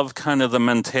 I love kind of the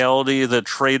mentality that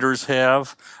traders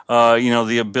have,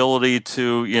 the ability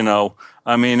to,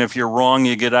 if you're wrong,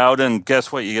 you get out, and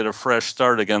guess what? You get a fresh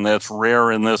start again. That's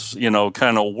rare in this,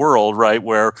 kind of world, right?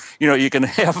 Where, you can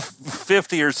have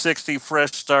 50 or 60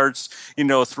 fresh starts,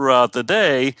 throughout the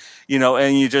day,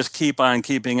 and you just keep on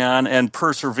keeping on. And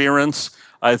perseverance,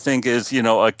 I think, is,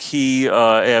 a key,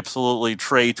 absolutely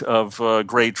trait of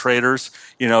great traders,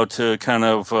 to kind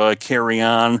of carry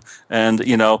on. And,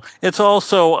 it's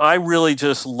also, I really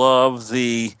just love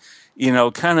the,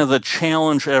 kind of the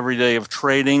challenge every day of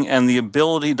trading, and the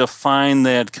ability to find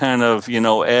that kind of,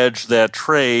 edge, that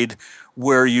trade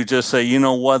where you just say, you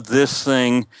know what, this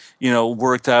thing,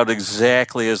 worked out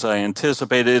exactly as I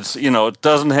anticipated. It's, it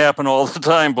doesn't happen all the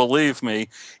time, believe me,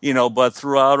 but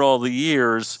throughout all the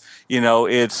years,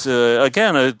 it's,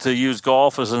 again, to use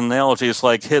golf as an analogy, it's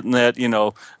like hitting that,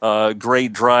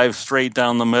 great drive straight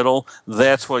down the middle.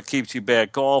 That's what keeps you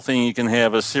back golfing. You can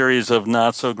have a series of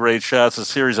not so great shots, a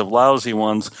series of lousy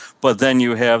ones, but then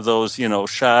you have those,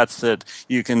 shots that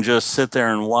you can just sit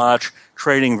there and watch.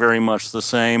 Trading very much the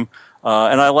same.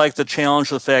 And I like the challenge,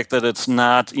 the fact that it's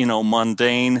not,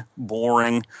 mundane,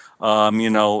 boring.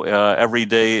 Every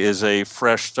day is a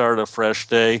fresh start, a fresh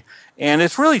day. And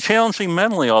it's really challenging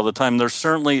mentally all the time. There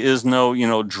certainly is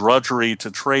no, drudgery to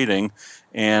trading.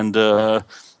 And,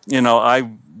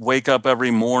 I wake up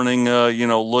every morning,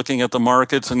 looking at the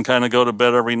markets, and kind of go to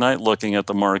bed every night looking at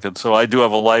the markets. So I do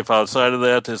have a life outside of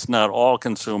that. It's not all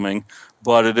consuming,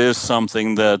 but it is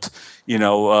something that,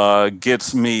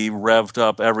 gets me revved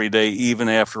up every day, even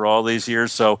after all these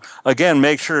years. So again,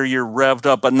 make sure you're revved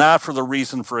up, but not for the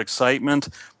reason for excitement,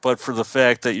 but for the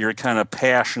fact that you're kind of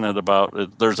passionate about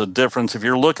it. There's a difference. If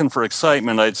you're looking for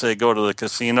excitement, I'd say go to the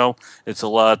casino. It's a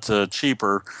lot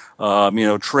cheaper.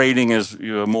 Trading is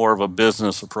more of a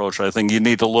business approach. I think you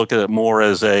need to look at it more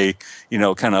as a,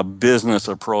 kind of business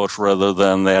approach rather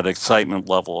than that excitement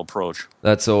level approach.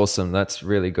 That's awesome. That's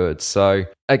really good. So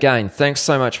again, thanks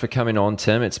so much for coming on,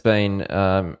 Tim. It's been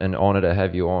an honor to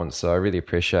have you on. So I really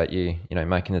appreciate you,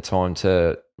 making the time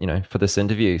to, for this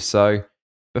interview. So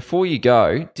before you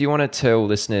go, do you want to tell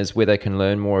listeners where they can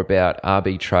learn more about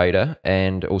RB Trader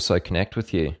and also connect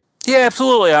with you? Yeah,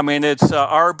 absolutely. I mean, it's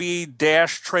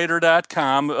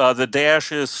rb-trader.com. The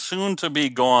dash is soon to be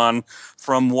gone.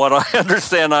 From what I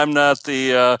understand, I'm not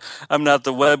the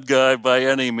web guy by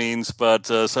any means, but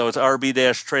so it's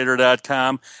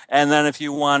rb-trader.com. And then if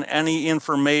you want any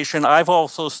information, I've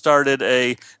also started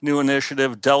a new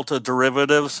initiative, Delta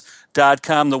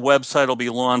Derivatives.com. The website will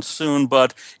be launched soon.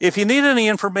 But if you need any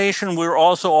information, we're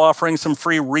also offering some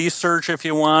free research if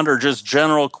you want, or just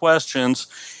general questions.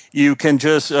 You can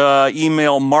just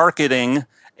email marketing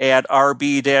at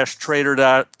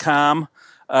rb-trader.com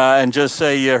and just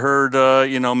say you heard,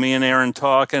 me and Aaron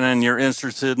talking, and you're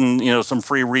interested in, some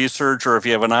free research, or if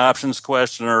you have an options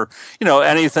question, or,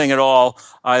 anything at all.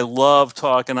 I love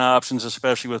talking options,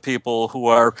 especially with people who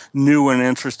are new and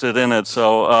interested in it.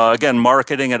 So, again,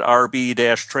 marketing at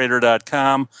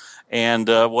rb-trader.com. And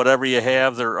whatever you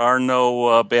have, there are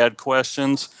no bad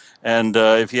questions. And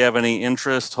if you have any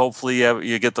interest, hopefully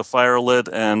you get the fire lit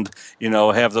and,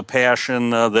 have the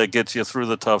passion that gets you through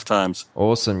the tough times.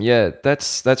 Awesome. Yeah,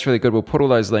 that's really good. We'll put all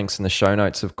those links in the show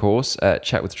notes, of course, at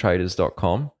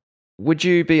chatwithtraders.com. Would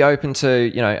you be open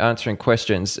to, answering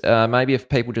questions? Maybe if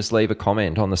people just leave a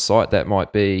comment on the site, that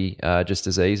might be just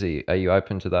as easy. Are you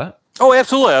open to that? Oh,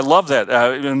 absolutely. I love that.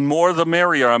 And more the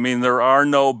merrier. I mean, there are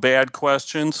no bad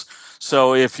questions.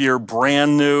 So if you're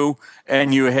brand new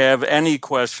and you have any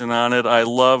question on it, I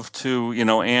love to,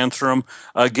 answer them.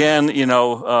 Again,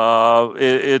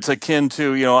 it's akin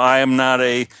to, I am not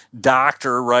a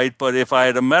doctor, right? But if I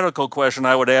had a medical question,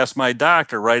 I would ask my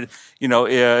doctor, right?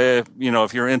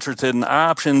 If you're interested in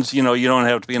options, you don't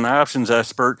have to be an options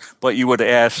expert, but you would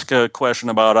ask a question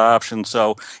about options.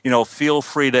 So, feel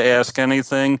free to ask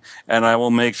anything, and I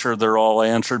will make sure they're all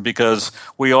answered because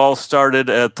we all started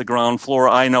at the ground floor.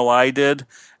 I know I did,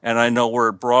 and I know where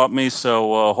it brought me.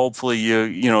 So hopefully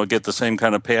you get the same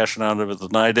kind of passion out of it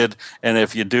than I did. And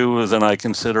if you do, then I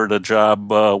consider it a job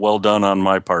well done on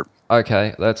my part.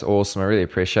 Okay, that's awesome. I really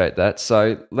appreciate that.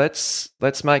 So let's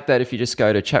make that, if you just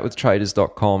go to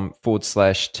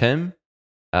chatwithtraders.com/Tim,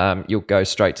 you'll go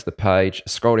straight to the page,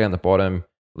 scroll down the bottom,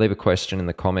 leave a question in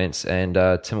the comments, and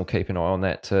Tim will keep an eye on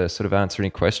that to sort of answer any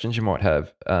questions you might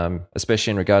have,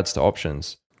 especially in regards to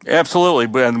options. Absolutely,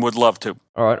 and would love to.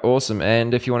 All right, awesome.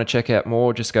 And if you want to check out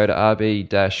more, just go to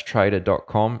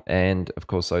rb-trader.com, and of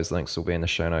course those links will be in the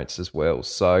show notes as well.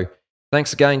 So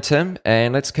thanks again, Tim,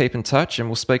 and let's keep in touch, and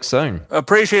we'll speak soon.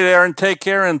 Appreciate it, Aaron. Take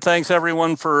care, and thanks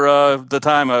everyone for the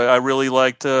time. I really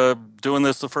liked doing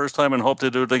this the first time and hope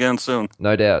to do it again soon.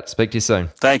 No doubt. Speak to you soon.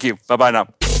 Thank you. Bye-bye now.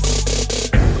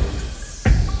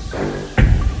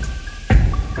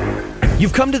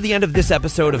 You've come to the end of this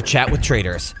episode of Chat with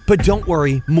Traders, but don't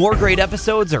worry, more great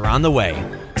episodes are on the way.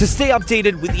 To stay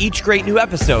updated with each great new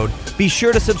episode, be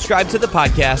sure to subscribe to the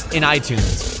podcast in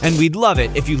iTunes, and we'd love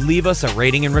it if you leave us a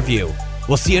rating and review.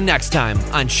 We'll see you next time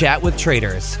on Chat with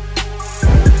Traders.